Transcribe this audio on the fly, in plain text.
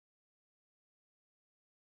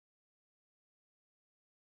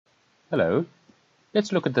Hello,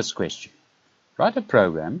 let's look at this question. Write a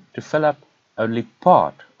program to fill up only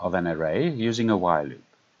part of an array using a while loop.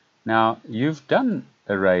 Now, you've done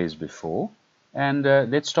arrays before, and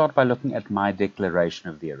let's start by looking at my declaration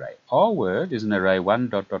of the array. Our word is an array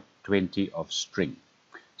 1.20 of string.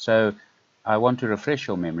 So I want to refresh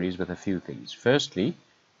your memories with a few things. Firstly,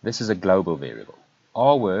 this is a global variable.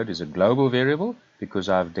 Our word is a global variable because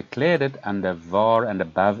I've declared it under var and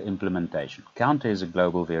above implementation. Counter is a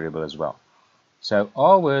global variable as well. So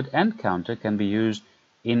our word and counter can be used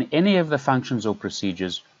in any of the functions or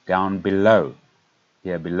procedures down below,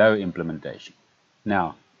 here below implementation.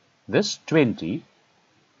 Now, this 20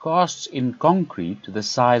 casts in concrete the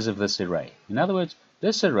size of this array. In other words,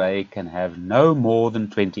 this array can have no more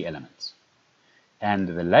than 20 elements. And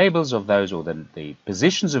the labels of those, or the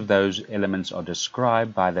positions of those elements, are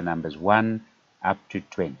described by the numbers 1 up to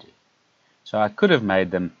 20. So I could have made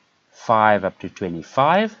them 5 up to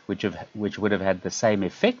 25, which would have had the same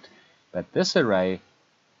effect, but this array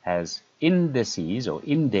has indices or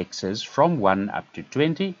indexes from 1 up to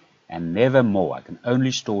 20 and never more. I can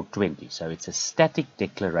only store 20, so it's a static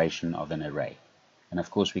declaration of an array. And of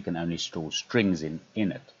course we can only store strings in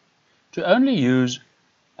it. To only use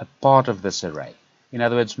a part of this array, in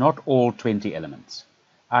other words, not all 20 elements,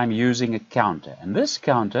 I'm using a counter, and this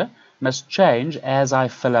counter must change as I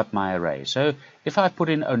fill up my array. So if I put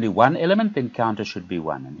in only one element, then counter should be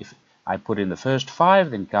 1, and if I put in the first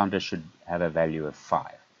 5, then counter should have a value of 5.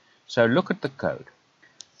 So look at the code.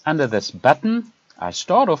 Under this button, I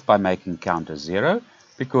start off by making counter 0,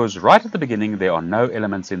 because right at the beginning there are no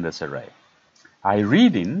elements in this array. I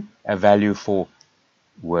read in a value for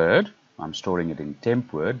word. I'm storing it in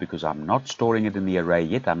temp word because I'm not storing it in the array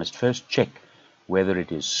yet. I must first check whether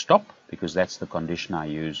it is stop, because that's the condition I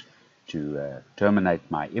use to terminate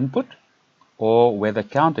my input, or whether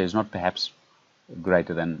counter is not perhaps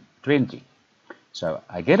greater than 20. So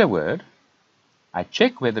I get a word, I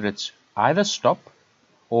check whether it's either stop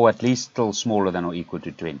or at least still smaller than or equal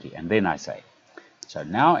to 20, and then I say. So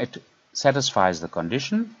now it satisfies the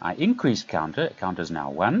condition. I increase counter is now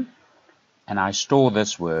 1, and I store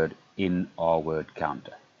this word in our word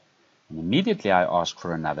counter. And immediately I ask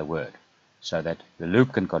for another word so that the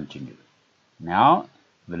loop can continue. Now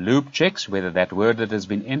the loop checks whether that word that has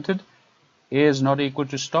been entered is not equal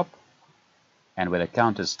to stop and whether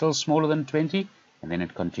counter is still smaller than 20, and then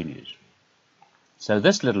it continues. So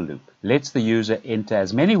this little loop lets the user enter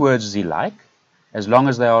as many words as he likes, as long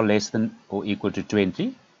as they are less than or equal to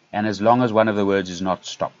 20, and as long as one of the words is not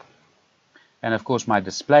stop. And of course my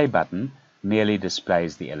display button merely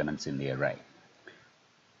displays the elements in the array.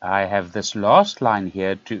 I have this last line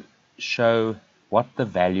here to show what the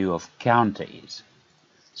value of counter is.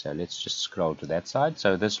 So let's just scroll to that side.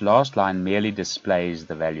 So this last line merely displays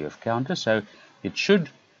the value of counter, so it should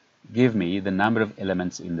give me the number of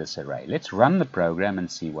elements in this array. Let's run the program and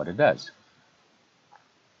see what it does.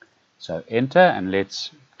 So enter, and let's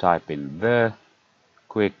type in the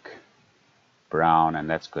quick brown, and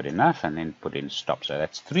that's good enough, and then put in stop. So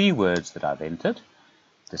that's 3 words that I've entered.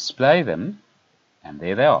 Display them, and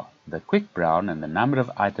there they are, the quick brown, and the number of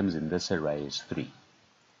items in this array is 3.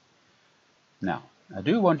 Now I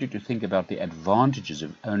do want you to think about the advantages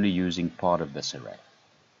of only using part of this array.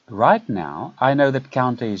 Right now I know that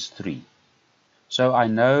counter is 3, so I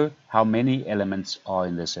know how many elements are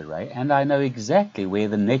in this array, and I know exactly where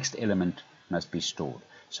the next element must be stored.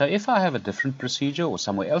 So if I have a different procedure or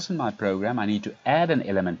somewhere else in my program I need to add an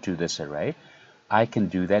element to this array, I can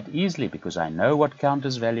do that easily because I know what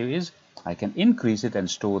counter's value is. I can increase it and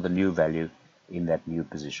store the new value in that new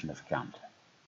position of counter.